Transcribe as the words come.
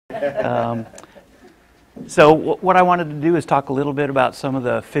So what I wanted to do is talk a little bit about some of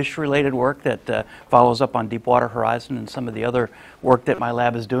the fish-related work that follows up on Deepwater Horizon and some of the other work that my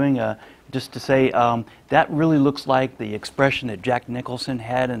lab is doing. Just to say, that really looks like the expression that Jack Nicholson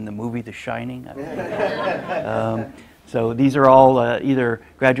had in the movie The Shining. So these are all either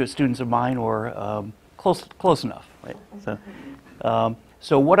graduate students of mine or close enough. Right?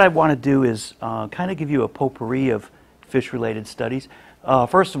 So what I want to do is kind of give you a potpourri of fish-related studies.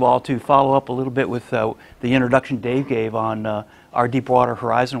 First of all, to follow up a little bit with the introduction Dave gave on our Deepwater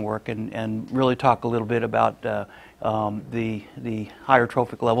Horizon work and really talk a little bit about the higher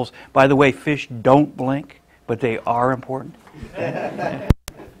trophic levels. By the way, fish don't blink, but they are important.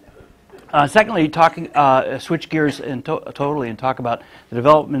 Secondly, switch gears totally and talk about the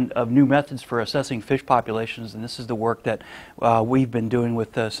development of new methods for assessing fish populations, and this is the work that we've been doing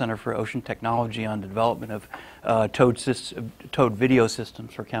with the Center for Ocean Technology on the development of towed video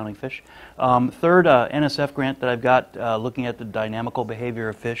systems for counting fish. Third, NSF grant that I've got looking at the dynamical behavior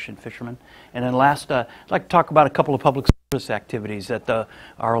of fish and fishermen. And then last, I'd like to talk about a couple of public service activities that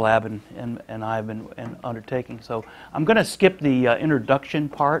our lab and I have been undertaking. So I'm going to skip the introduction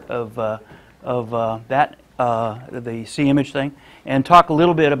part of that, the sea image thing, and talk a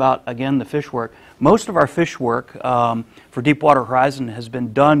little bit about, again, the fish work. Most of our fish work for Deepwater Horizon has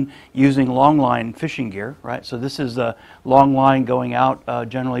been done using long line fishing gear, right? So this is a long line going out.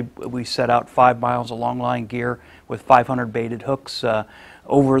 Generally, we set out 5 miles of long line gear with 500 baited hooks.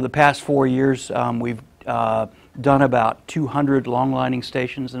 Over the past 4 years, we've done about 200 long lining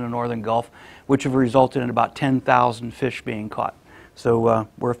stations in the Northern Gulf, which have resulted in about 10,000 fish being caught. So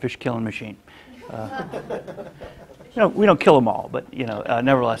we're a fish killing machine. We don't kill them all, but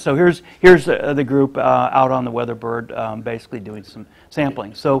nevertheless. So here's the group out on the Weatherbird, basically doing some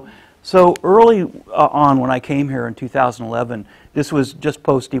sampling. So early on, when I came here in 2011, this was just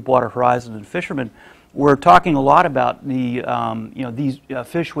post Deepwater Horizon, and fishermen were talking a lot about the these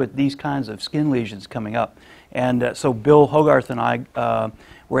fish with these kinds of skin lesions coming up, and so Bill Hogarth and I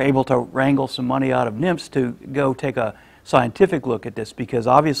were able to wrangle some money out of NIMS to go take a scientific look at this, because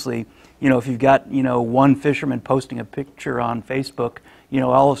obviously, if you've got, one fisherman posting a picture on Facebook,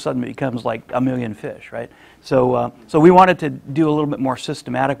 all of a sudden it becomes like a million fish, right? So we wanted to do a little bit more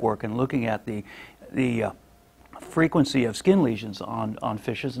systematic work in looking at the frequency of skin lesions on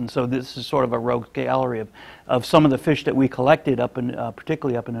fishes, and so this is sort of a rogue gallery of some of the fish that we collected up in,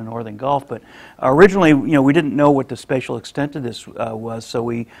 particularly up in the Northern Gulf. But originally, we didn't know what the spatial extent of this was, so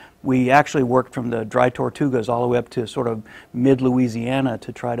we actually worked from the dry Tortugas all the way up to sort of mid-Louisiana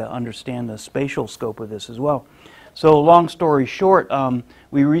to try to understand the spatial scope of this as well. So long story short,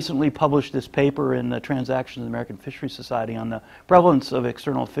 we recently published this paper in the Transactions of the American Fisheries Society on the prevalence of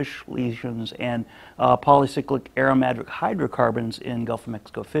external fish lesions and polycyclic aromatic hydrocarbons in Gulf of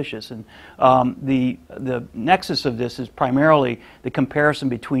Mexico fishes. And the nexus of this is primarily the comparison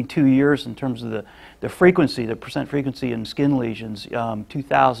between 2 years in terms of the frequency, the percent frequency in skin lesions,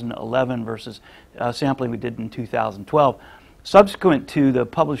 2011 versus sampling we did in 2012. Subsequent to the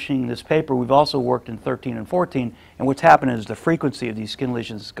publishing this paper, we've also worked in 13 and 14, and what's happened is the frequency of these skin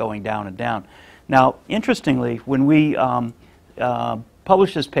lesions is going down and down. Now, interestingly, when we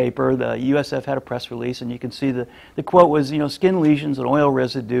published this paper, the USF had a press release, and you can see the quote was, skin lesions and oil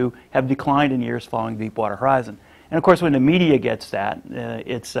residue have declined in years following Deepwater Horizon. And of course, when the media gets that,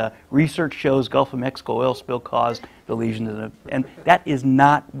 it's research shows Gulf of Mexico oil spill caused the lesions, and that is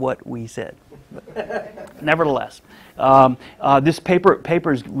not what we said. Nevertheless, this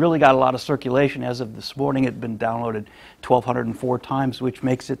paper's really got a lot of circulation. As of this morning, it had been downloaded 1,204 times, which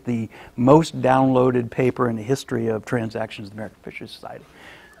makes it the most downloaded paper in the history of Transactions of the American Fisheries Society.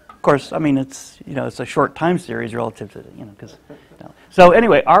 Of course, I mean, it's a short time series relative to So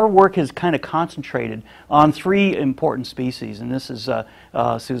anyway, our work has kind of concentrated on 3 important species, and this is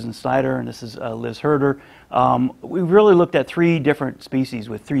Susan Snyder and this is Liz Herder. We really looked at 3 different species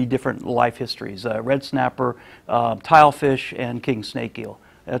with 3 different life histories: red snapper, tilefish, and king snake eel.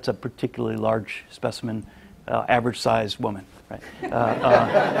 That's a particularly large specimen, average-sized woman, right?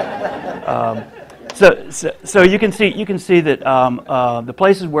 So you can see that the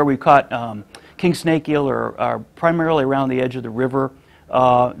places where we caught king snake eel are primarily around the edge of the river.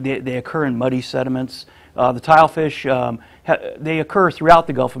 They occur in muddy sediments. The tilefish, they occur throughout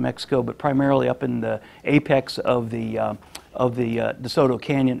the Gulf of Mexico, but primarily up in the apex of the DeSoto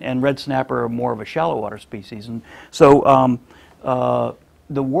Canyon. And red snapper are more of a shallow water species. And so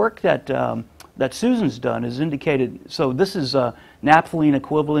the work that Susan's done is indicated. So this is naphthalene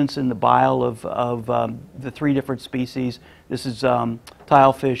equivalents in the bile of the 3 different species. This is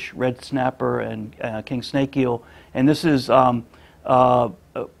tilefish, red snapper, and king snake eel. And this is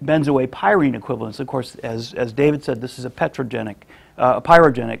benzoate pyrene equivalents. Of course, as David said, this is a pyrogenic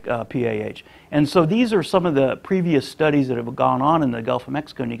PAH. And so these are some of the previous studies that have gone on in the Gulf of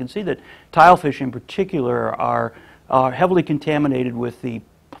Mexico, and you can see that tilefish in particular are heavily contaminated with the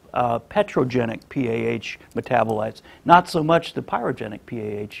petrogenic PAH metabolites, not so much the pyrogenic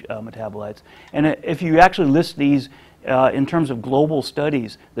PAH metabolites. And if you actually list these in terms of global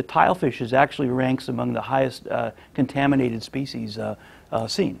studies, the tilefish is actually ranks among the highest contaminated species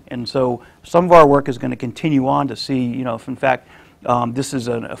seen. And so some of our work is going to continue on to see, you know, if in fact this is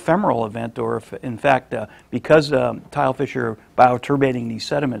an ephemeral event, or if in fact because tilefish are bioturbating these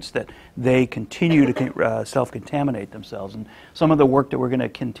sediments, that they continue to self-contaminate themselves. And some of the work that we're going to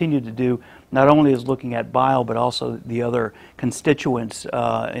continue to do not only is looking at bile, but also the other constituents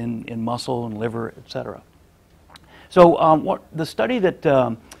in muscle and liver, etc. So the study that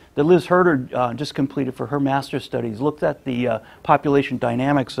Liz Herder just completed for her master's studies looked at the population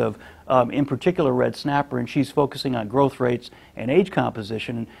dynamics of, in particular, red snapper, and she's focusing on growth rates and age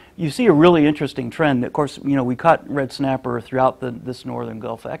composition. And you see a really interesting trend. Of course, you know, we caught red snapper throughout this northern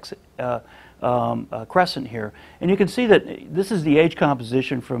Gulf crescent here, and you can see that this is the age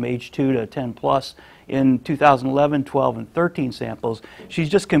composition from age 2 to 10 plus in 2011, 12, and 13 samples. She's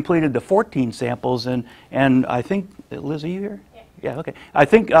just completed the 14 samples, and I think, Liz, are you here? Yeah, okay. I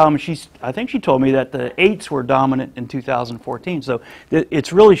think she told me that the 8s were dominant in 2014. So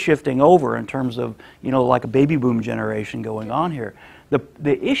it's really shifting over in terms of, you know, like a baby boom generation going on here.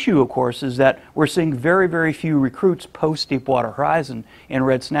 The issue, of course, is that we're seeing very, very few recruits post Deepwater Horizon in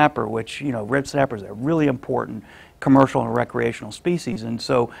red snapper, which, you know, red snapper is a really important commercial and recreational species, and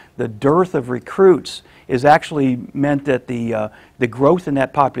so the dearth of recruits is actually meant that the growth in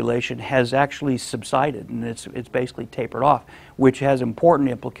that population has actually subsided, and it's basically tapered off, which has important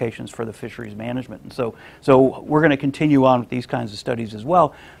implications for the fisheries management. And so we're going to continue on with these kinds of studies as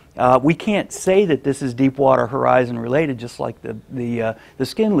well. We can't say that this is Deepwater Horizon related, just like the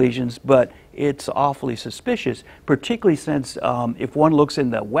skin lesions, but it's awfully suspicious, particularly since if one looks in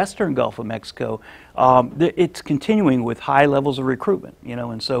the western Gulf of Mexico, it's continuing with high levels of recruitment, you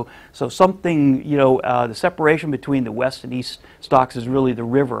know, and so something, you know, the separation between the west and east stocks is really the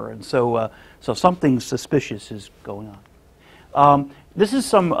river, and so something suspicious is going on. This is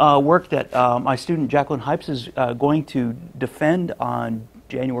some work that my student Jacqueline Hypes is going to defend on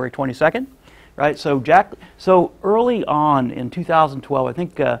January 22nd, right? So early on in 2012, I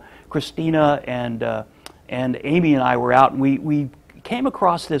think Christina and Amy and I were out, and we came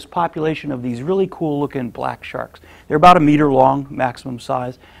across this population of these really cool-looking black sharks. They're about 1 meter long, maximum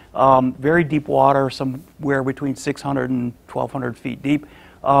size, very deep water, somewhere between 600 and 1,200 feet deep,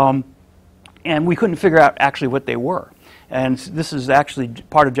 and we couldn't figure out actually what they were. And this is actually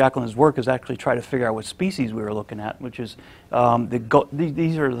part of Jacqueline's work, is actually try to figure out what species we were looking at, which is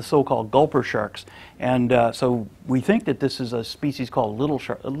these are the so-called gulper sharks. And so we think that this is a species called little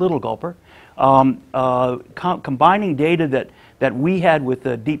gulper. Combining data that we had with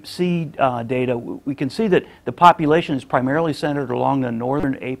the deep sea data, we can see that the population is primarily centered along the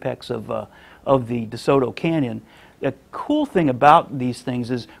northern apex of the DeSoto Canyon. The cool thing about these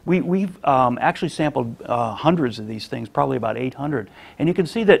things is we've actually sampled hundreds of these things, probably about 800. And you can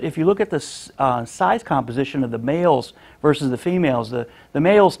see that if you look at the size composition of the males versus the females, the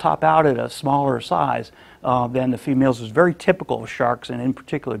males top out at a smaller size than the females. Is very typical of sharks, and in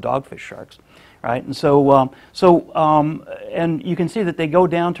particular dogfish sharks. Right, and and you can see that they go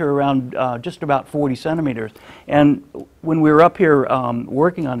down to around just about 40 centimeters. And when we were up here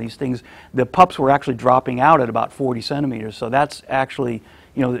working on these things, the pups were actually dropping out at about 40 centimeters. So that's actually,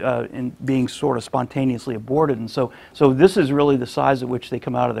 you know, in being sort of spontaneously aborted. And so this is really the size at which they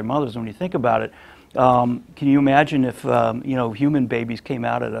come out of their mothers. When you think about it, can you imagine if you know, human babies came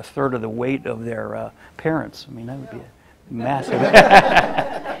out at 1/3 of the weight of their parents? I mean, that would be massive.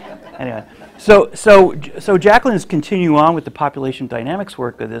 Anyway, so Jacqueline is continuing on with the population dynamics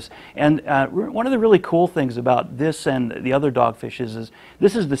work of this, and one of the really cool things about this and the other dogfishes is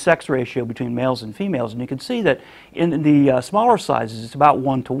this is the sex ratio between males and females, and you can see that in the smaller sizes it's about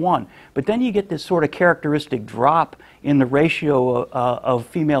 1 to 1, but then you get this sort of characteristic drop in the ratio of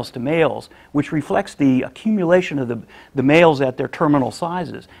females to males, which reflects the accumulation of the males at their terminal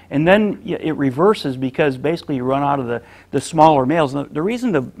sizes. And then it reverses because basically you run out of the smaller males. And the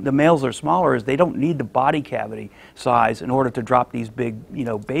reason the males are smaller is they don't need the body cavity size in order to drop these big, you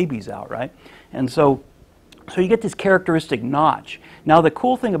know, babies out, right? And so So you get this characteristic notch. Now the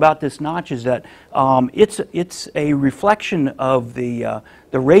cool thing about this notch is that it's a reflection of the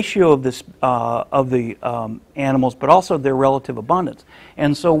ratio of the animals, but also their relative abundance.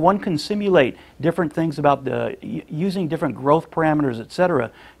 And so one can simulate different things about using different growth parameters,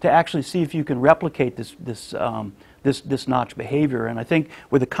 etc., to actually see if you can replicate this notch behavior. And I think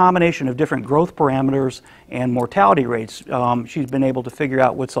with a combination of different growth parameters and mortality rates, she's been able to figure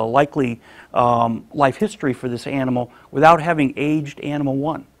out what's a likely life history for this animal without having aged animal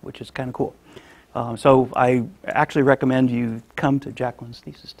one, which is kind of cool. So I actually recommend you come to Jacqueline's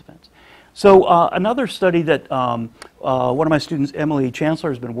thesis defense. So another study that one of my students, Emily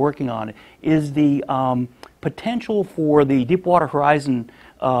Chancellor, has been working on is the potential for the Deepwater Horizon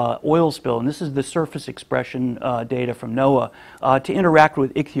oil spill, and this is the surface expression data from NOAA, to interact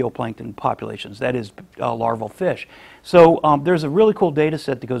with ichthyoplankton populations, that is larval fish. So there's a really cool data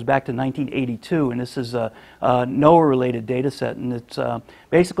set that goes back to 1982, and this is a NOAA-related data set, and it's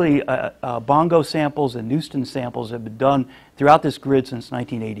basically bongo samples and Houston samples have been done throughout this grid since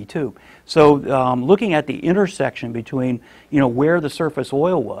 1982. So looking at the intersection between, where the surface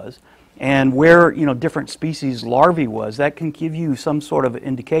oil was and where different species larvae was, that can give you some sort of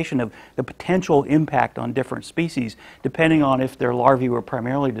indication of the potential impact on different species, depending on if their larvae were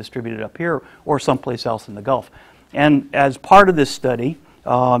primarily distributed up here or someplace else in the Gulf. And as part of this study,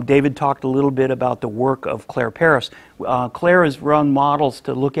 David talked a little bit about the work of Claire Paris. Claire has run models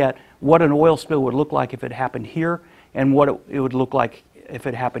to look at what an oil spill would look like if it happened here, and what it would look like if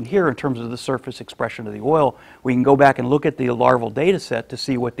it happened here in terms of the surface expression of the oil. We can go back and look at the larval data set to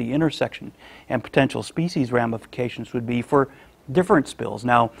see what the intersection and potential species ramifications would be for different spills.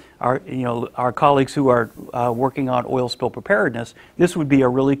 Now, our colleagues who are working on oil spill preparedness, this would be a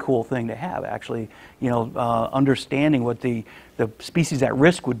really cool thing to have, actually, understanding what the species at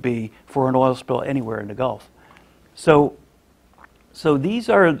risk would be for an oil spill anywhere in the Gulf. So these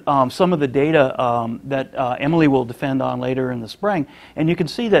are some of the data that Emily will defend on later in the spring. And you can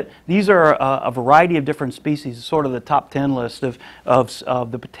see that these are a variety of different species, sort of the top 10 list of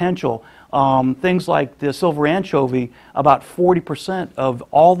the potential. Things like the silver anchovy, about 40% of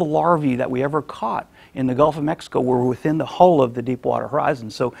all the larvae that we ever caught in the Gulf of Mexico were within the hull of the Deepwater Horizon.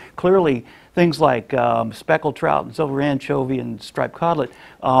 So clearly things like speckled trout and silver anchovy and striped codlet,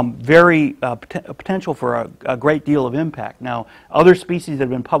 very potential for a great deal of impact. Now, other species that have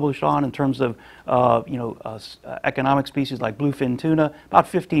been published on in terms of economic species like bluefin tuna,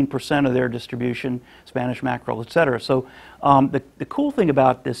 about 15% of their distribution, Spanish mackerel, etc. So the cool thing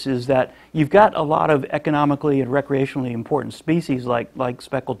about this is that you've got a lot of economically and recreationally important species like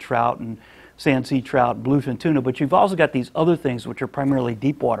speckled trout and sand sea trout, bluefin tuna, but you've also got these other things which are primarily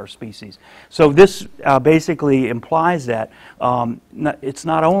deep water species. So this basically implies that it's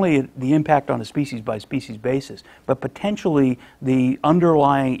not only the impact on a species by species basis, but potentially the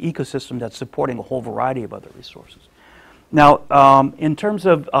underlying ecosystem that's supporting a whole variety of other resources. Now, in terms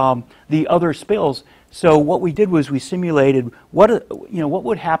of the other spills, so what we did was we simulated what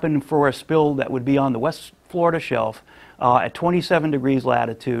would happen for a spill that would be on the West Florida shelf at 27 degrees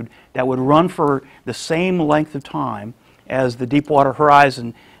latitude, that would run for the same length of time as the Deepwater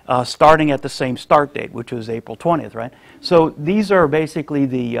Horizon, starting at the same start date, which was April 20th, right? So these are basically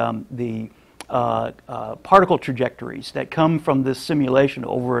the particle trajectories that come from this simulation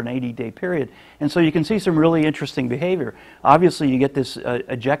over an 80-day period. And so you can see some really interesting behavior. Obviously, you get this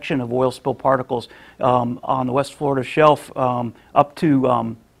ejection of oil spill particles on the West Florida shelf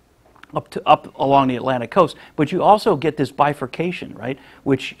up along the Atlantic coast, but you also get this bifurcation, right?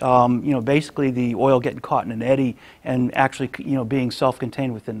 Which basically the oil getting caught in an eddy and actually being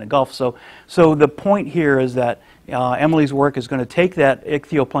self-contained within the Gulf. So the point here is that Emily's work is going to take that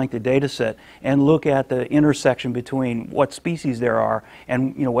ichthyoplankton data set and look at the intersection between what species there are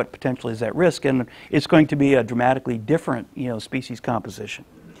and what potentially is at risk, and it's going to be a dramatically different species composition.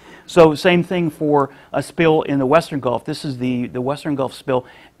 So same thing for a spill in the Western Gulf. This is the Western Gulf spill.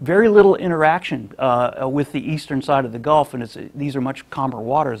 Very little interaction with the eastern side of the Gulf, and these are much calmer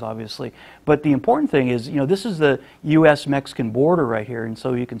waters, obviously. But the important thing is, this is the U.S.-Mexican border right here, and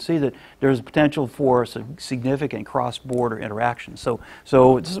so you can see that there's a potential for some significant cross-border interaction. So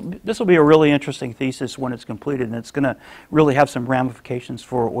this will be a really interesting thesis when it's completed, and it's going to really have some ramifications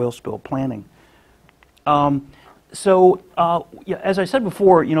for oil spill planning. As I said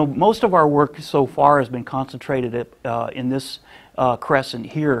before, most of our work so far has been concentrated in this crescent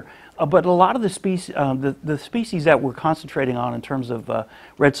here. But a lot of the species that we're concentrating on in terms of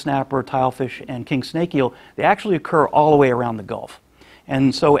red snapper, tilefish, and king snake eel, they actually occur all the way around the Gulf.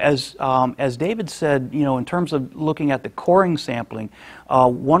 And so as David said, you know, in terms of looking at the coring sampling,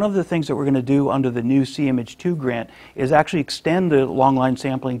 one of the things that we're going to do under the new CMH2 grant is actually extend the long line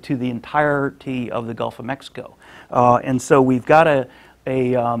sampling to the entirety of the Gulf of Mexico. And so we've got a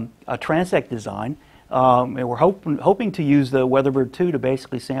transect design. And we're hoping to use the Weatherbird 2 to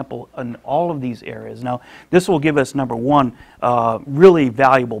basically sample in all of these areas. Now, this will give us, number one, really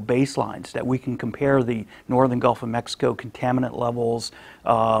valuable baselines that we can compare the northern Gulf of Mexico contaminant levels,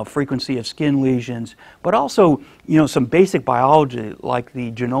 frequency of skin lesions, but also, you know, some basic biology like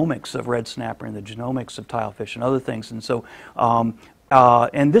the genomics of red snapper and the genomics of tilefish and other things. And so,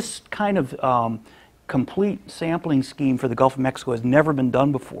 and this kind of complete sampling scheme for the Gulf of Mexico has never been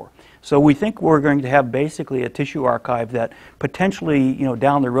done before. So we think we're going to have basically a tissue archive that potentially, you know,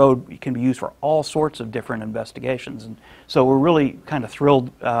 down the road can be used for all sorts of different investigations. And so we're really kind of thrilled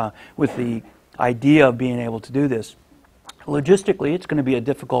with the idea of being able to do this. Logistically, it's going to be a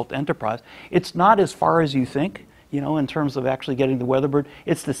difficult enterprise. It's not as far as you think, you know, in terms of actually getting the Weatherbird.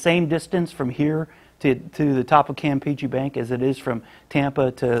 It's the same distance from here to the top of Campeche Bank as it is from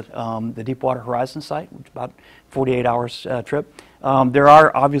Tampa to the Deepwater Horizon site, which is about 48 hours trip. There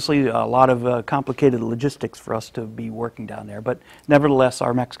are obviously a lot of complicated logistics for us to be working down there, but nevertheless,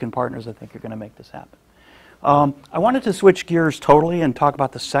 our Mexican partners, I think, are going to make this happen. I wanted to switch gears totally and talk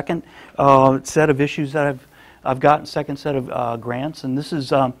about the second set of issues that I've gotten, second set of grants, and this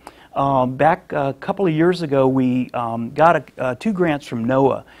is back a couple of years ago. We got 2 grants from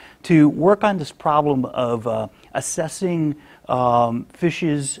NOAA to work on this problem of assessing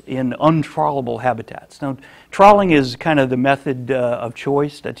fishes in untrawlable habitats. Now, trawling is kind of the method of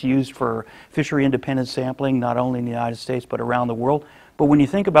choice that's used for fishery independent sampling, not only in the United States but around the world. But when you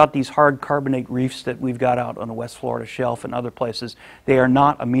think about these hard carbonate reefs that we've got out on the West Florida shelf and other places, they are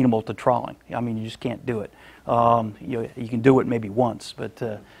not amenable to trawling. I mean, you just can't do it. You can do it maybe once, but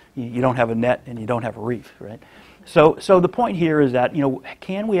you don't have a net and you don't have a reef, right? So the point here is that, you know,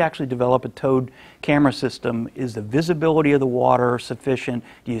 can we actually develop a towed camera system? Is the visibility of the water sufficient?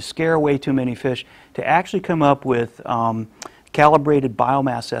 Do you scare away too many fish? To actually come up with calibrated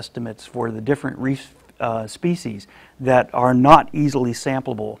biomass estimates for the different reef species that are not easily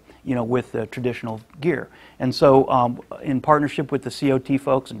sampleable, you know, with the traditional gear. And so in partnership with the COT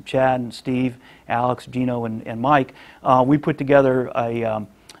folks and Chad and Steve, Alex, Gino, and Mike, we put together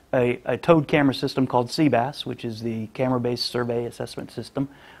a towed camera system called CBAS, which is the camera-based survey assessment system,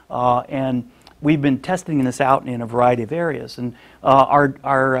 and we've been testing this out in a variety of areas. And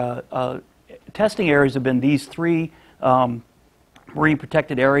our testing areas have been these 3 marine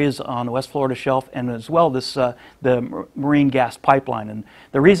protected areas on the West Florida shelf, and as well this the marine gas pipeline. And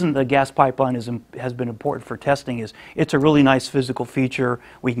the reason the gas pipeline has been important for testing is it's a really nice physical feature.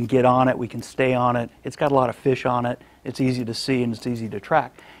 We can get on it, we can stay on it. It's got a lot of fish on it. It's easy to see and it's easy to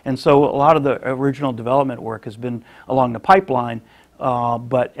track. And so a lot of the original development work has been along the pipeline,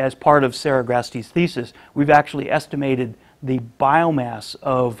 but as part of Sarah Grasty's thesis, we've actually estimated the biomass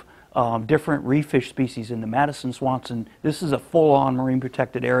of different reef fish species in the Madison Swanson. This is a full-on marine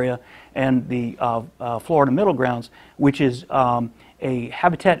protected area, and the Florida Middle Grounds, which is a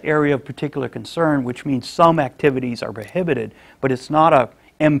habitat area of particular concern, which means some activities are prohibited, but it's not a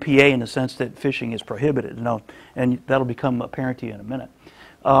MPA in the sense that fishing is prohibited. No, and that'll become apparent to you in a minute.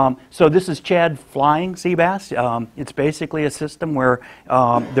 So this is Chad flying sea bass. It's basically a system where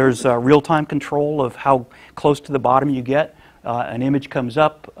there's real-time control of how close to the bottom you get. An image comes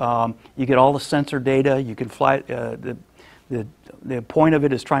up, you get all the sensor data, you can fly, the point of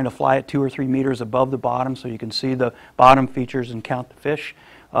it is trying to fly it 2 or 3 meters above the bottom so you can see the bottom features and count the fish.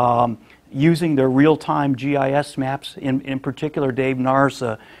 Using the real-time GIS maps, in particular Dave Narr's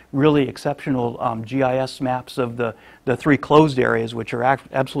really exceptional GIS maps of the 3 closed areas, which are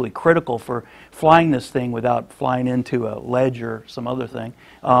absolutely critical for flying this thing without flying into a ledge or some other thing.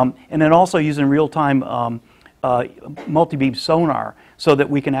 And then also using real-time multi-beam sonar so that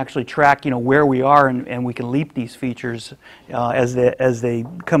we can actually track, you know, where we are, and we can leap these features as they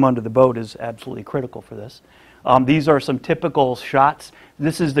come under the boat is absolutely critical for this. These are some typical shots.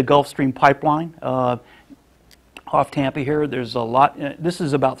 This is the Gulf Stream pipeline off Tampa here. There's a lot. This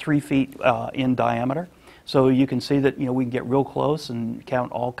is about 3 feet in diameter. So you can see that, you know, we can get real close and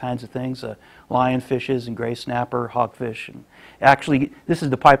count all kinds of things, lionfishes and gray snapper, hogfish. And actually, this is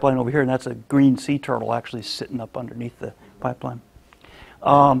the pipeline over here, and that's a green sea turtle actually sitting up underneath the pipeline.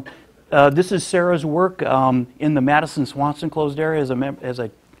 This is Sarah's work in the Madison Swanson closed area.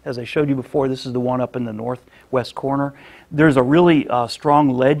 As I showed you before, this is the one up in the northwest corner. There's a really strong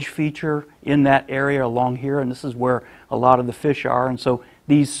ledge feature in that area along here, and this is where a lot of the fish are. And so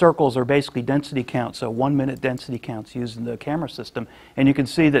these circles are basically density counts, so 1 minute density counts used in the camera system. And you can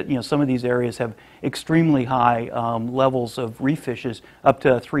see that some of these areas have extremely high levels of reef fishes, up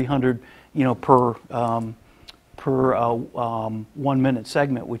to 300 per 1 minute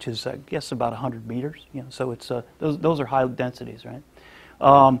segment, which is I guess about 100 meters. So it's those are high densities, right?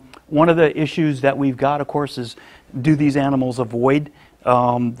 One of the issues that we've got, of course, is do these animals avoid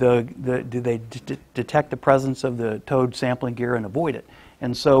do they detect the presence of the towed sampling gear and avoid it?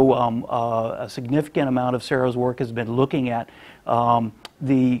 And so a significant amount of Sarah's work has been looking at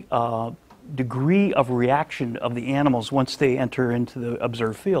the degree of reaction of the animals once they enter into the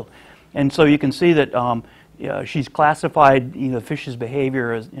observed field. And so you can see that she's classified the fish's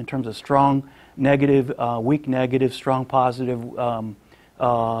behavior as, in terms of strong negative, weak negative, strong positive,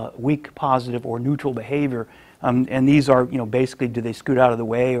 weak positive, or neutral behavior. And these are, basically, do they scoot out of the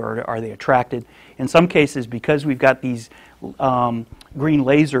way or are they attracted? In some cases, because we've got these green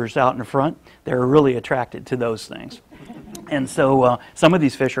lasers out in the front, they're really attracted to those things. And so some of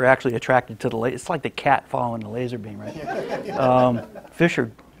these fish are actually attracted to the laser. It's like the cat following the laser beam, right? Fish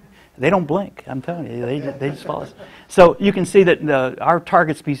are, they don't blink, I'm telling you, they just follow us. So you can see that our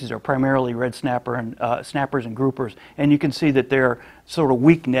target species are primarily red snapper and snappers and groupers, and you can see that they're sort of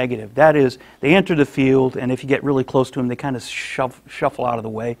weak negative. That is, they enter the field, and if you get really close to them, they kind of shuffle out of the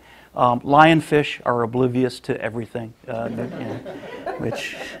way. Lionfish are oblivious to everything,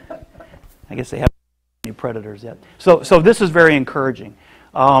 which I guess they haven't any predators yet. So this is very encouraging.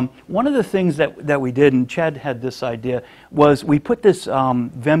 One of the things that we did, and Chad had this idea, was we put this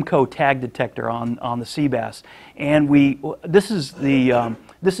Vemco tag detector on the sea bass, and this is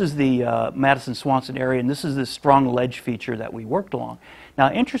the Madison Swanson area, and this is this strong ledge feature that we worked along.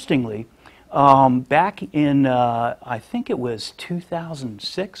 Now, interestingly, back in I think it was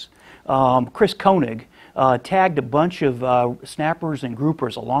 2006, Chris Koenig tagged a bunch of snappers and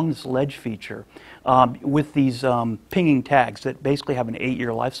groupers along this ledge feature with these pinging tags that basically have an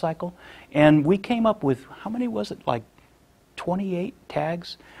 8-year life cycle. And we came up with, how many was it, like 28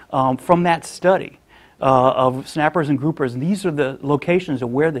 tags from that study of snappers and groupers. And these are the locations of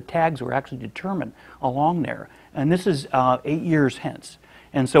where the tags were actually determined along there. And this is 8 years hence.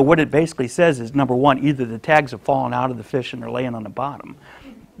 And so what it basically says is, number one, either the tags have fallen out of the fish and they're laying on the bottom,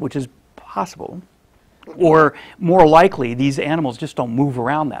 which is possible, or more likely these animals just don't move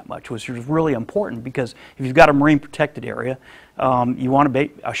around that much, which is really important, because if you've got a marine protected area, you want to be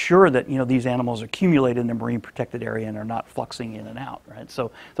assured that these animals accumulate in the marine protected area and are not fluxing in and out, right?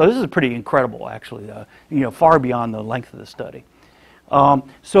 So this is pretty incredible, actually, far beyond the length of the study.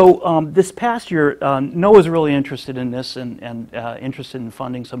 This past year, NOAA's really interested in this and interested in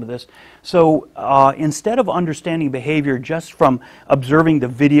funding some of this. So instead of understanding behavior just from observing the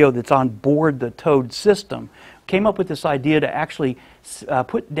video that's on board the towed system, came up with this idea to actually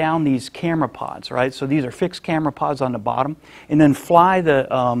put down these camera pods, right? So these are fixed camera pods on the bottom, and then fly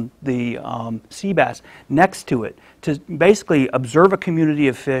the sea bass next to it to basically observe a community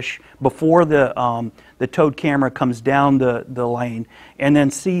of fish before the towed camera comes down the lane, and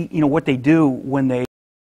then see what they do when they